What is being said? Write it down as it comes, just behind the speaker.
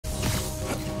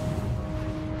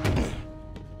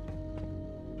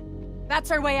That's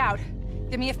our way out.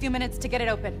 Give me a few minutes to get it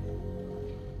open.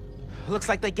 Looks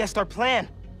like they guessed our plan.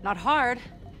 Not hard.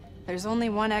 There's only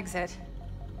one exit.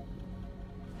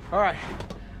 All right,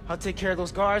 I'll take care of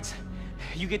those guards.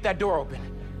 You get that door open.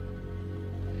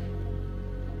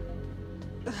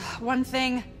 One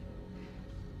thing.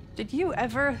 Did you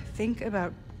ever think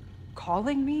about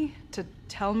calling me to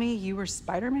tell me you were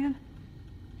Spider-Man?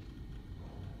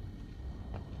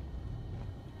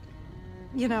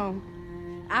 You know,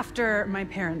 after my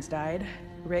parents died,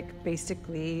 Rick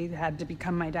basically had to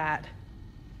become my dad.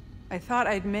 I thought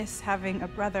I'd miss having a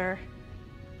brother,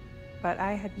 but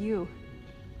I had you.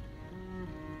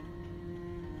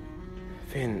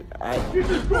 Finn, Get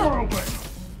this door open!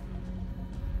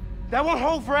 That won't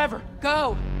hold forever!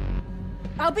 Go!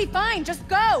 I'll be fine, just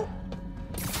go!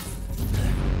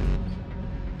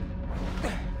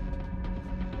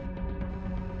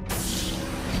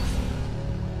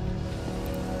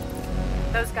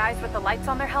 Those guys with the lights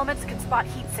on their helmets can spot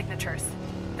heat signatures.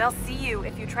 They'll see you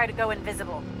if you try to go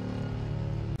invisible.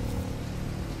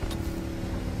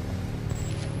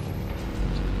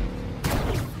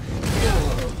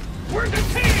 We're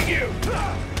detaining you!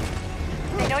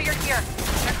 They know you're here.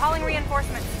 They're calling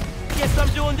reinforcements. Guess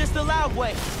I'm doing this the loud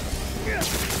way.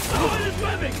 Someone is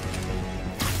living!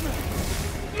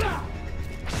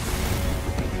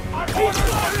 Our order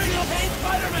firing of Hey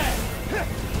Spider-Man!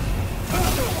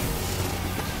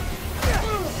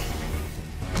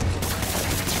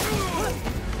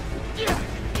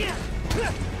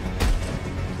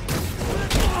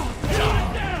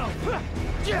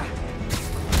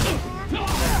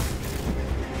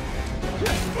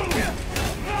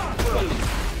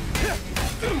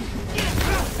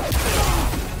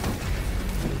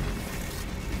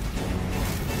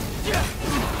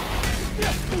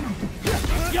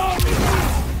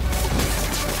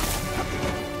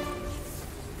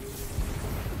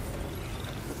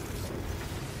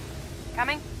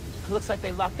 Coming? Looks like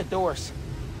they locked the doors.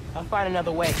 I'll find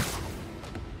another way.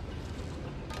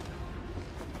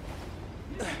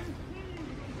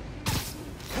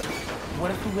 What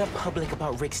if we went public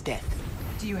about Rick's death?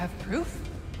 Do you have proof?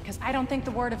 Because I don't think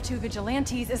the word of two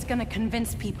vigilantes is gonna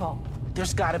convince people.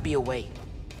 There's gotta be a way.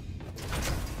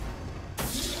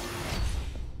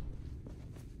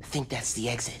 I think that's the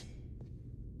exit.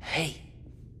 Hey.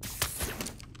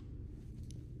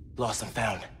 Lost and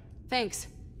found. Thanks.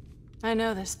 I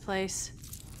know this place.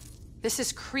 This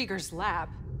is Krieger's lab.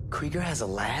 Krieger has a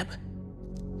lab?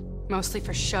 Mostly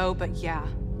for show, but yeah.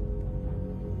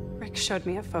 Rick showed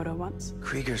me a photo once.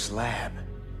 Krieger's lab.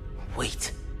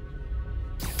 Wait.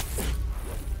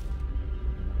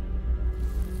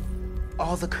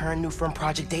 All the current new firm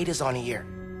project data's on here.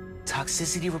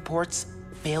 Toxicity reports,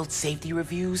 failed safety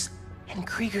reviews, and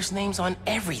Krieger's name's on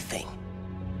everything.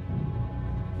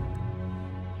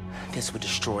 This would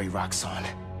destroy Roxxon.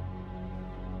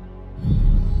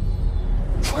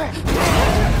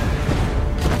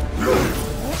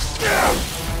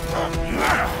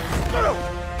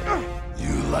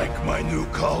 You like my new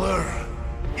color?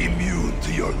 Immune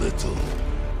to your little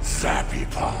zappy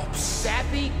pops.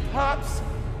 Sappy Pops?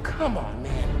 Come on,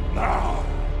 man. Now,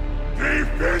 we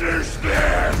finish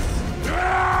this!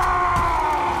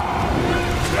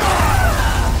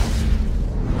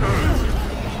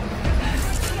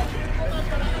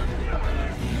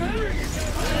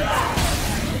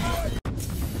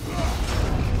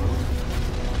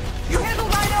 You handle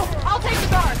Rhino, I'll take the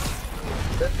guards!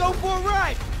 Let's go for a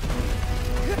ride!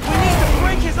 We need to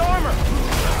break his armor!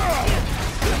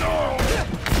 No!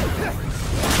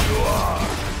 You are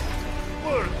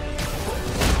worthy.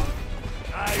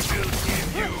 I will give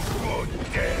you good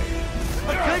day. A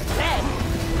good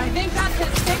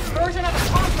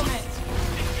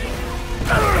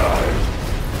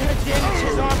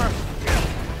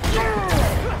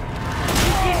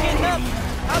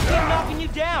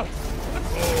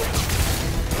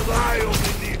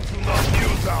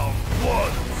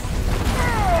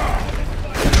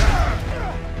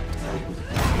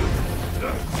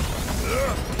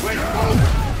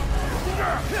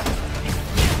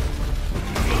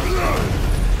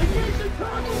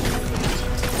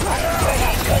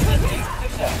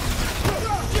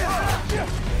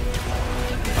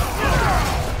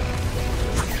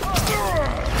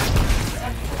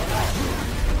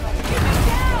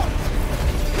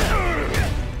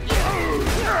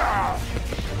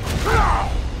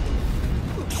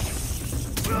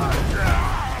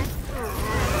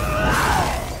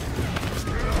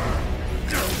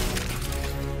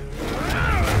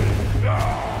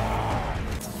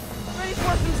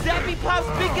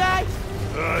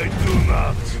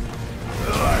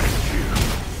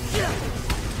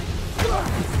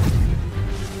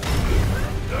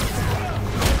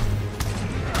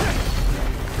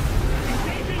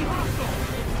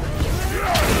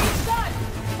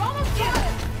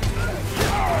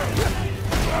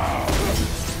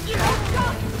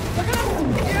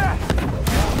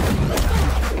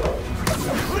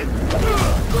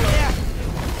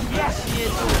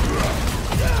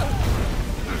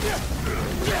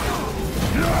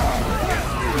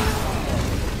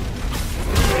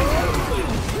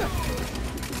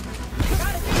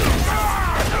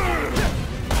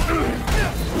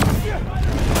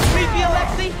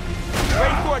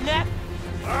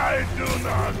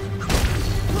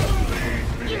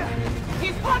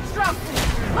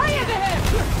Fire to him!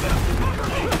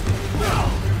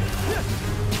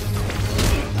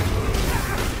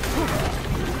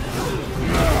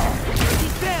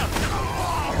 He's down!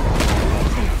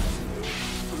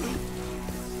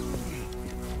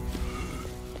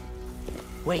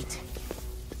 Wait.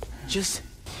 Just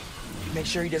make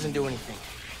sure he doesn't do anything.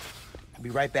 I'll be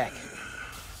right back.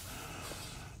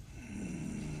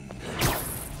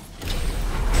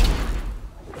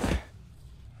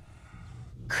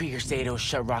 Krieger's data will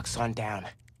shut Roxxon down.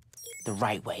 The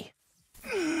right way.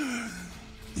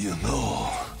 You know,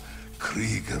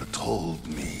 Krieger told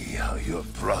me how your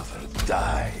brother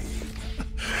died.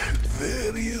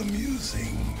 Very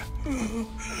amusing.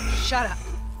 Shut up.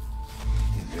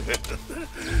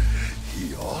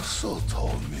 He also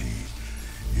told me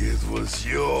it was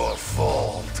your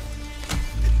fault.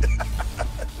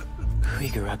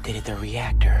 Krieger updated the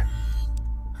reactor.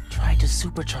 Tried to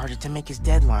supercharge it to make his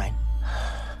deadline.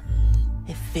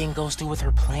 If Finn goes through with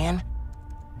her plan...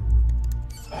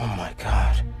 Oh my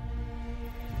god.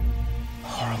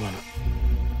 Harlem.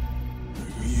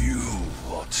 You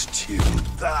watched him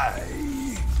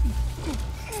die.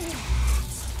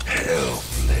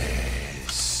 Helpless.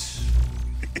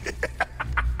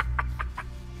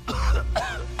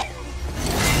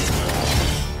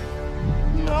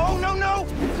 No, no, no!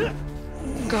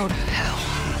 Go to hell.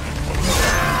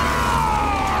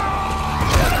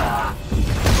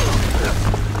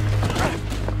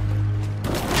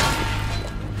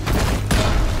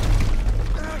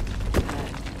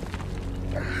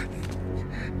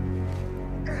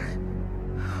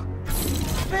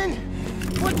 Finn!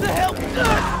 What the hell?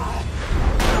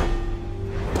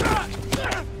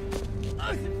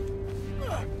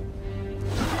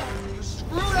 You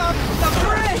screwed up the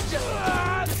bridge!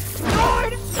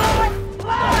 Lord, God,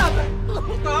 lab!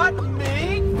 Got me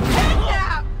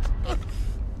kidnapped!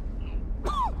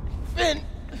 Finn!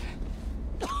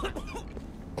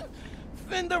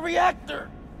 Finn, the reactor!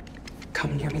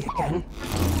 Come near me again.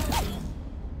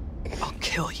 I'll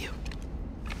kill you.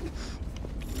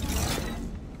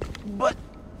 But...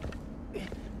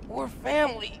 we're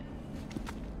family.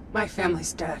 My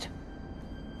family's dead.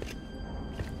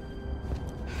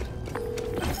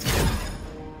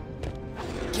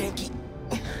 Genki.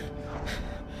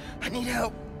 I need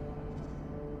help.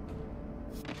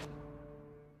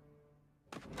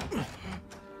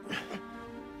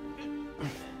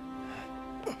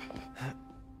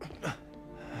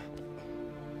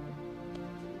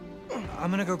 I'm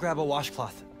gonna go grab a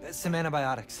washcloth, some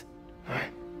antibiotics.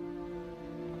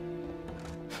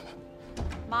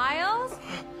 Miles?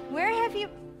 Where have you...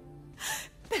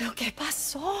 ¿Pero qué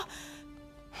pasó?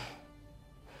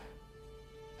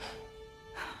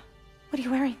 What are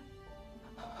you wearing?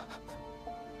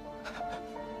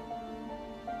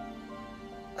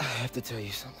 I have to tell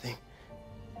you something.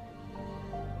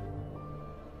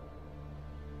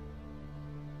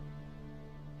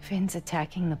 Finn's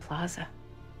attacking the plaza.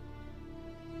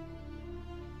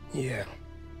 Yeah.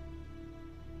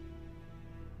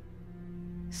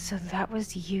 So that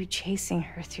was you chasing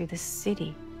her through the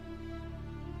city.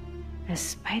 As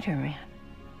Spider-Man.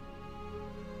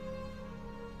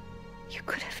 You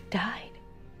could have died.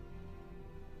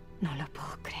 No lo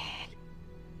puedo creer.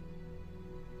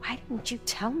 Why didn't you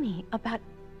tell me about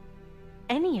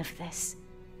any of this?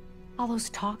 All those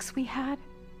talks we had?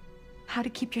 How to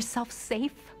keep yourself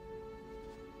safe?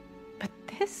 But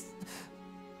this?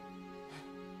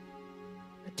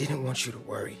 I didn't want you to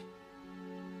worry.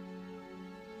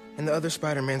 And the other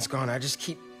Spider-Man's gone. I just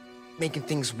keep making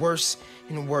things worse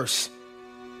and worse.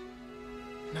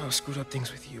 Now I screwed up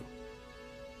things with you.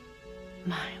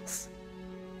 Miles.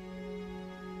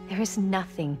 There is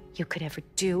nothing you could ever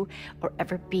do or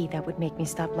ever be that would make me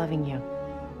stop loving you.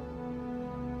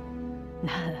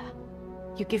 Nada.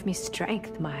 You give me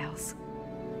strength, Miles.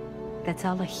 That's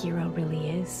all a hero really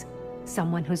is.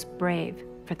 Someone who's brave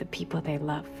for the people they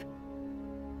love.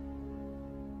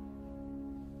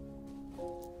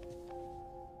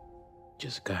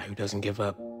 Just a guy who doesn't give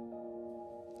up.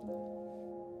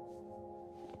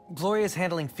 Gloria's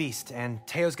handling Feast, and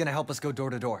Teo's gonna help us go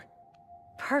door to door.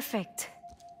 Perfect.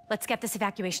 Let's get this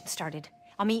evacuation started.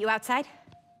 I'll meet you outside.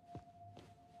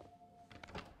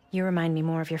 You remind me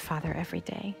more of your father every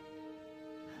day.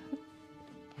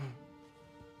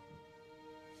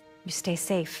 You stay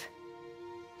safe.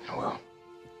 I will.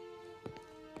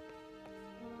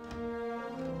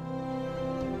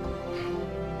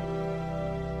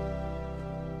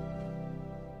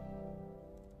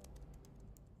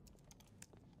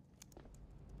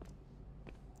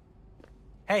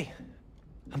 Hey,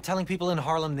 I'm telling people in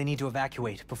Harlem they need to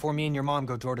evacuate before me and your mom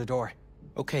go door to door.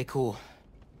 Okay, cool.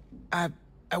 I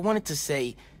I wanted to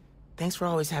say, thanks for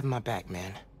always having my back,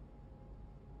 man.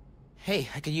 Hey,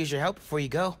 I could use your help before you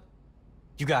go.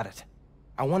 You got it.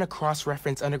 I want to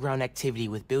cross-reference underground activity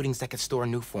with buildings that could store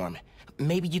Nuform.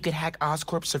 Maybe you could hack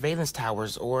Oscorp's surveillance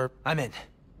towers, or... I'm in.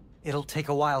 It'll take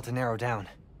a while to narrow down.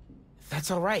 That's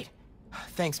all right.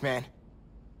 Thanks, man.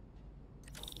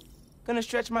 Gonna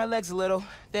stretch my legs a little,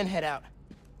 then head out.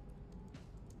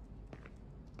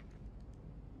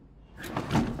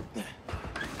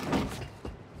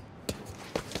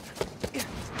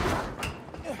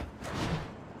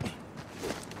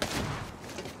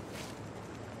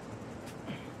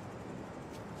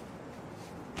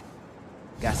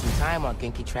 Got some time while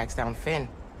Genki tracks down Finn.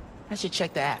 I should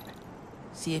check the app.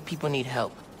 See if people need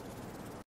help.